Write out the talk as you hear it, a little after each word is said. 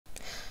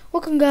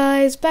Welcome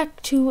guys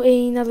back to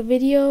another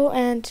video,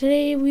 and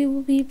today we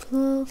will be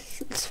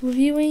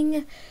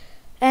reviewing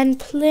and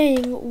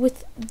playing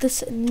with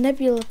this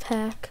Nebula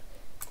pack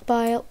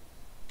by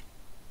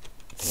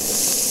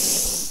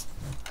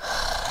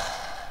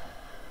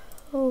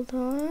hold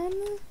on.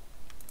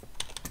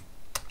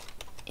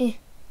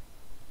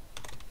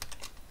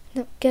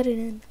 No, get it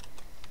in.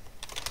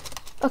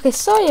 Okay,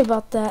 sorry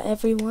about that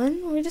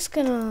everyone. We're just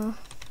gonna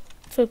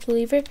flip the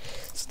lever.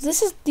 So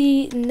this is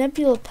the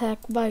Nebula pack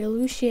by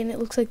Looshy, and it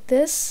looks like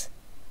this.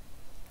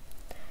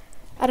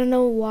 I don't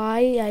know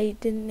why I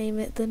didn't name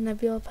it the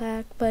Nebula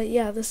pack, but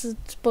yeah, this is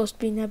supposed to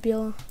be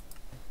Nebula.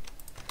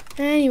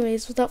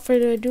 Anyways, without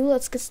further ado,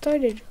 let's get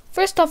started.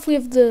 First off, we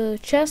have the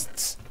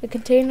chests, the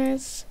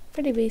containers,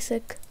 pretty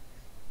basic.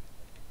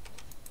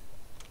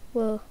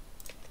 Well,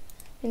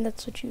 I mean,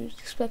 that's what you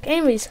expect.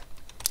 Anyways,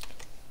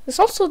 there's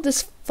also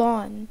this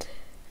font.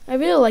 I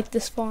really like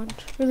this font.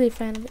 Really a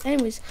fan of it.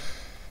 Anyways,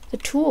 the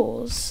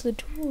tools are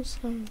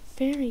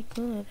very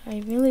good.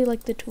 I really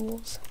like the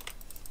tools.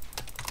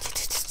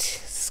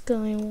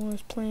 Sky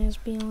Wars players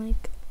being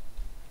like,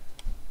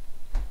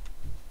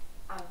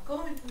 I'm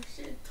going to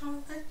shit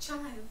on the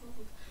child.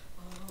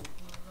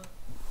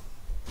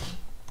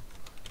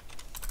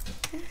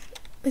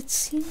 it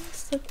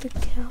seems like the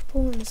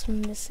gapple is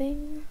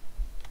missing.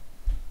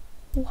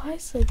 Why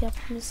is the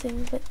gapple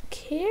missing? But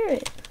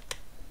carrot.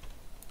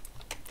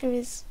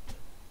 Anyways,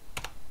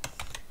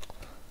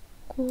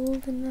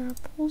 golden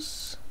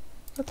apples.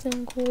 Got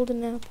them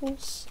golden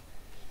apples.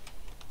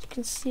 You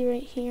can see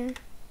right here.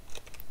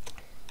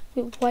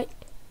 Wait, white.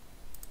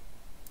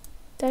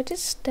 Did I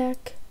just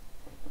stack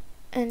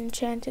an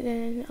enchanted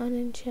and an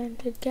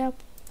unenchanted gapple?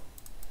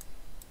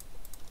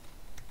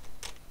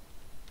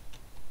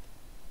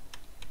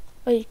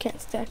 Oh, you can't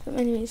stack them.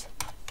 Anyways,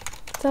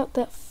 without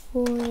that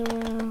fooling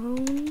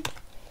around.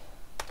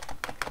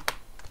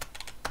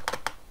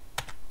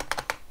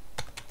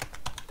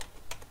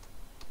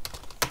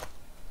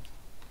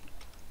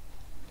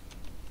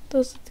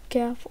 Those are the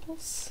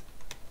gapples.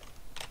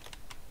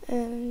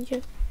 And yeah.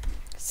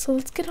 So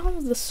let's get on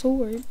with the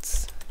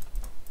swords.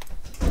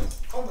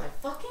 Oh my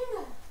fucking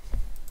god.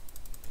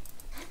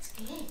 That's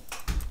gay.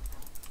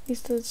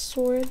 These are the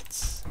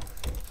swords.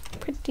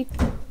 Pretty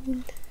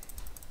cool.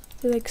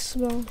 They're like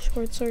small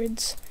short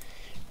swords.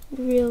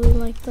 Really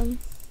like them.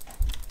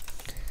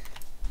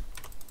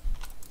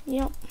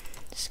 Yep.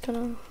 Just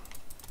gonna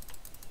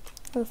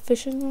have a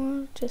fishing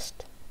rod,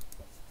 just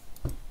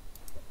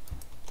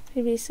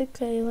pretty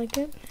basic, I like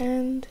it.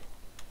 And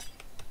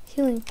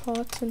healing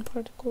pots and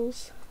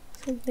particles,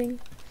 same thing.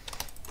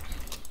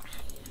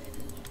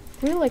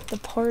 Really like the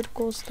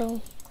particles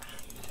though.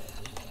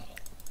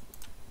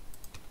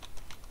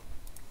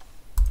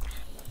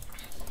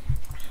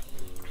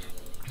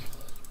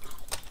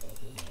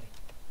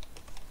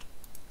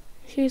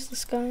 Here's the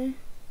sky,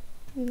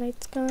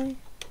 night sky,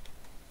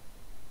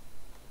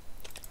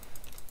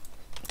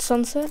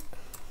 sunset,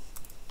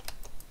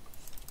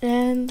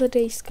 and the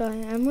day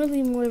sky. I'm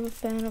really more of a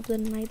fan of the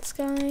night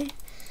sky.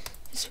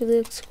 This really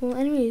looks cool.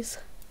 Anyways,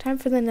 time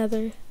for the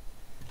nether.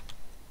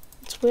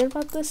 What's weird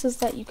about this is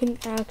that you can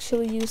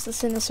actually use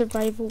this in a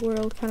survival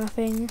world kind of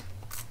thing.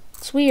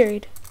 It's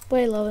weird, but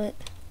I love it.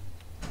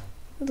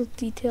 Little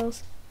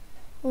details.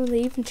 Oh,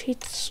 they even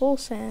changed soul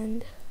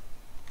sand.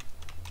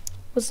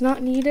 Was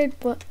not needed,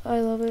 but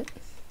I love it.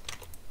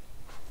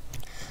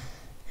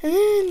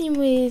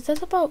 Anyways,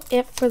 that's about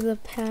it for the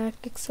pack,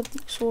 except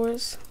the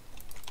swords.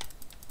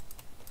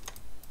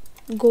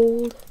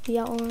 Gold, the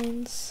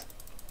outlines.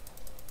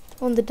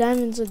 On the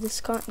diamonds of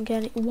this cotton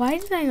candy. Why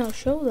did I not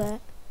show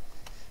that?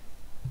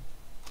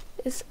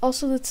 It's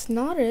also, that's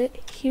not it.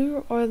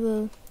 Here are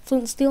the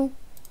flint and steel,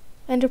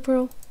 ender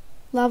pearl,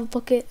 lava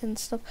bucket, and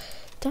stuff.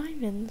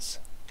 Diamonds.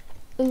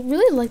 I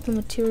really like the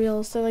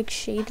materials. They're like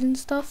shaded and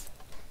stuff.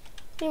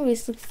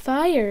 Anyways, the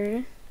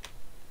fire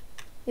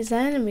is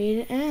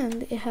animated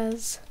and it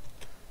has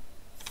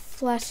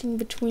flashing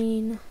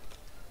between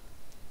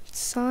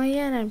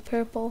cyan and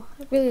purple.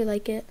 I really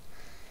like it.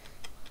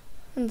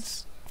 And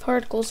the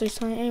particles are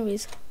cyan.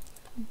 Anyways,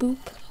 boop.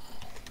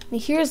 And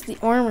here's the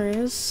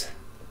armors.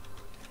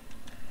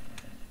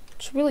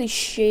 It's really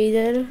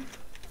shaded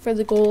for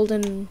the gold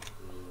and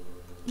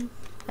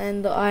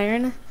the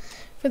iron.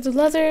 For the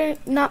leather,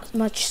 not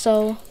much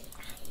so.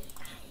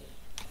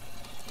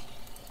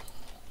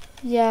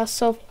 Yeah,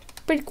 so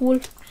pretty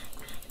cool.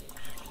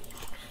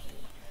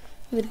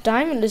 The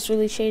diamond is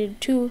really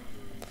shaded too.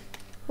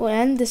 Oh,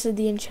 and this is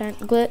the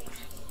enchant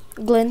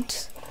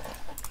glint.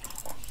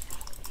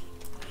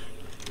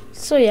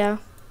 So yeah,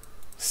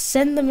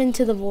 send them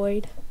into the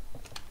void.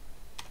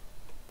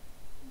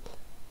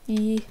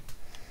 Yeah.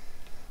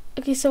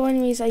 Okay, so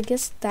anyways, I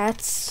guess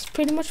that's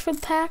pretty much for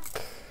the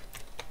pack.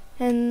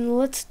 And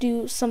let's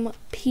do some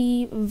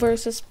P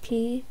versus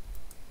P.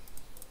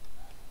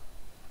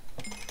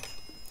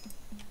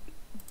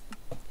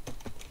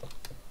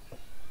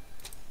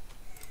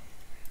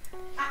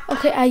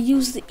 Okay, I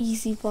use the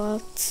easy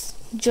bots.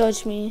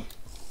 Judge me.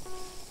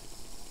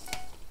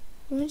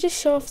 Let me just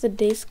show off the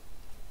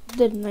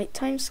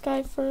nighttime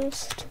sky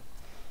first.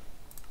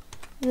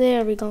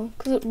 There we go,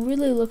 because it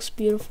really looks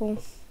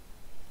beautiful.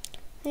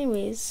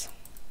 Anyways,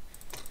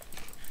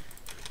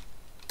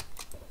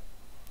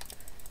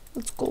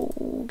 let's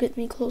go. Get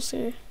me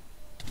closer.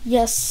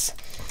 Yes.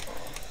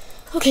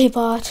 Okay,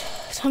 bot.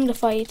 Time to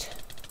fight.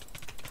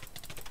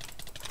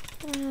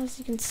 As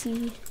you can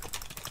see,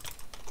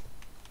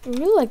 I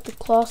really like the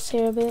cloths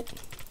here a bit.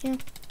 Yeah.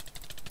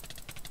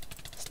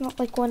 It's not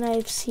like one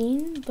I've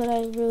seen, but I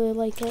really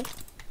like it.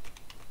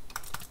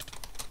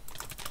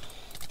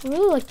 I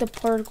really like the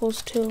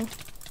particles too.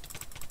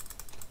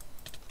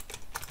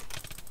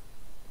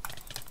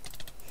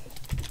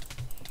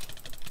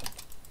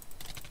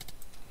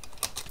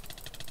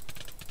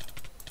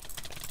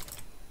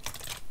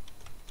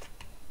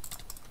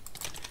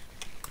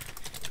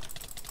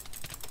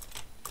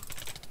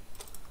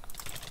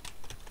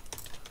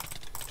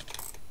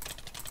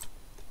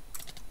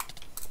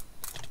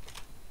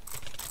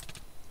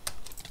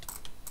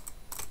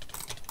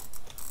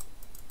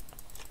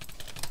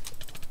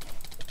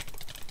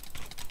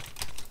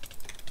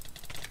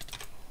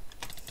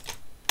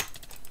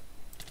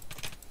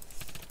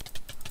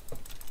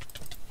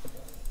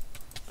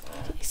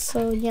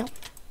 So yeah,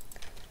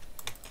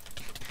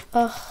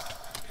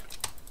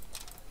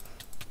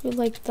 we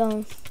like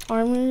the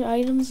armor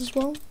items as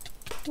well.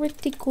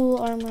 Pretty cool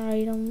armor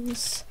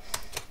items.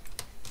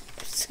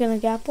 Just gonna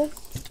gapple.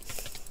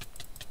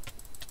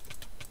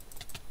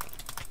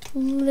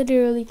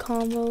 Literally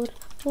comboed.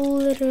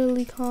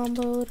 Literally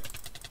comboed.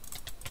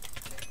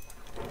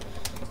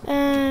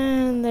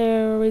 And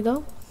there we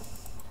go.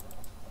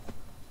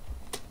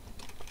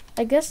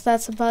 I guess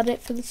that's about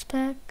it for this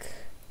pack.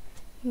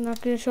 I'm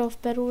not going to show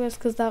off Battle Wars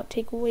because that would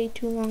take way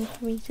too long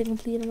for me to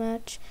complete a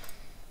match.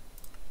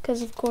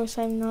 Because of course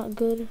I'm not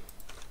good.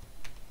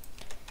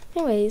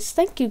 Anyways,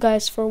 thank you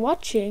guys for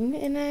watching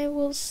and I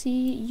will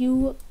see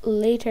you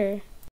later.